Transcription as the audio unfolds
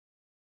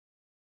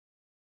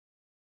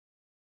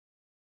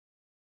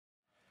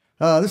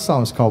This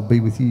song is called Be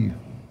With You.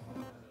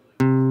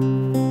 I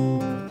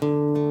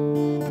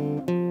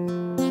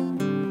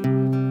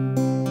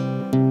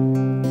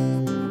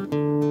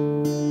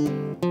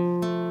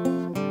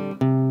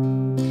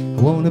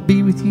wanna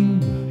be with you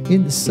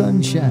in the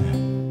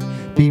sunshine,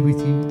 be with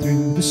you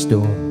through the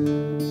storm,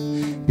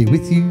 be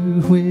with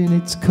you when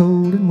it's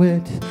cold and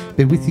wet,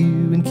 be with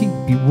you and keep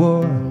you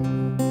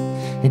warm,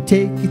 and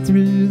take you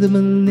through the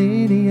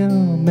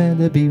millennium,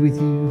 and I'll be with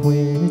you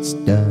when it's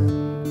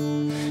done,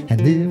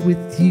 and live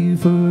with you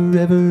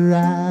forever.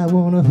 I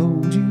wanna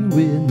hold you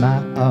in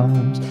my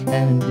arms,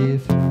 and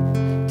if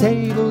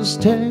tables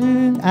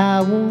turn, I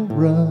won't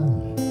run.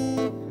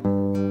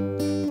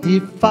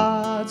 If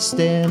I'd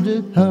stand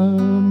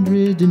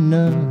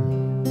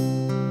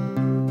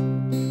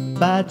 100-0,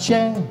 by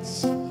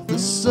chance the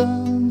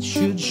sun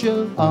should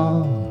show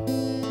on,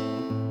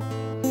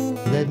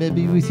 let me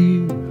be with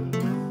you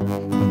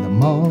when the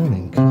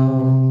morning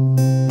comes.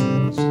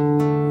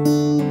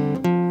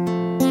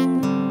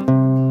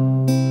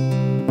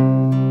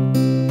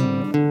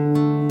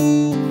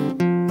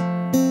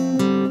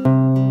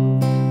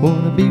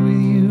 Wanna be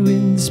with you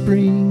in the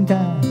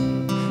springtime,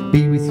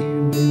 be with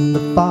you in the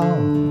fall,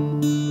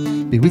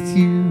 be with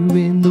you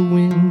in the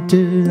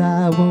winter.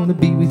 I wanna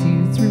be with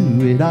you through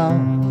it all,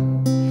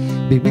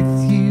 be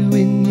with you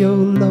in your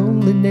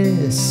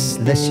loneliness,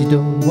 unless you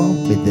don't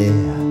want me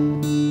there.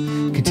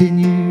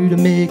 Continue to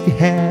make you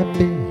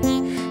happy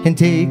and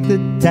take the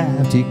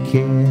time to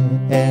care.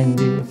 And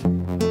if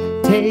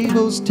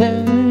tables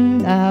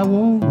turn, I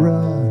won't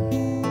run.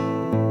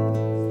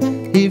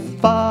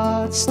 If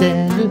I'd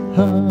stand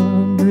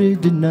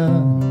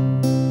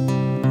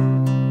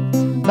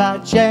 100-0, by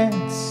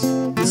chance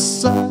the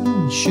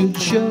sun should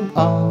show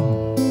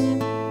on,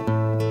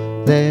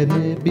 let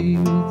me be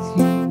with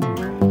you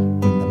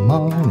when the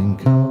morning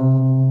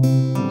comes.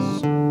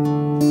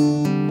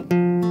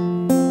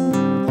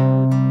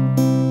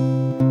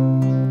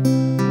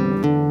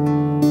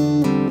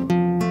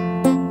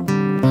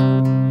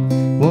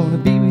 Wanna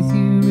be with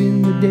you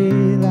in the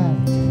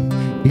daylight,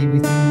 be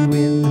with you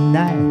in the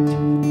night,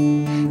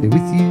 be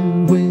with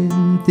you when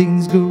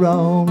things go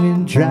wrong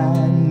and try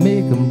and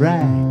make them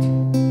right,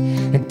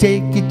 and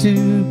take you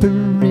to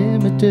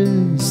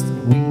perimeters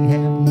that we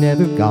have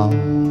never gone,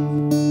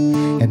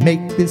 and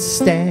make this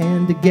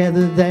stand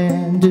together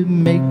than to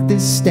make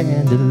this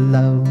stand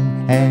alone.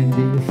 And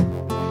if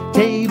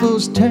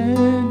tables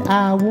turn,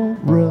 I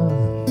won't run.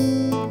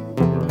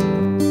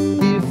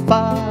 If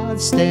I'd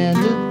stand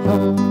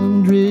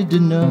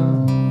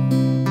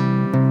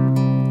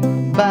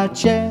 100-0, by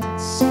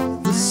chance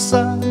the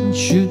sun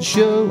should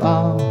show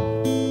on,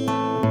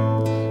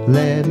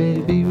 let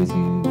me be with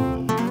you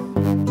when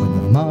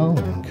the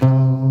morning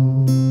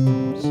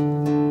comes.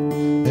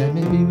 Let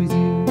me be with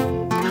you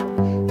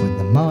when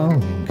the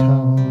morning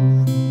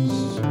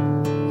comes.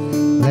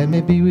 Let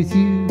me be with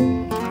you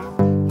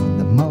when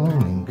the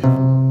morning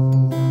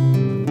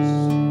comes.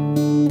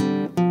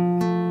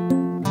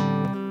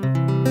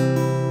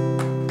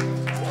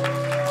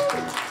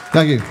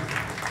 Thank you.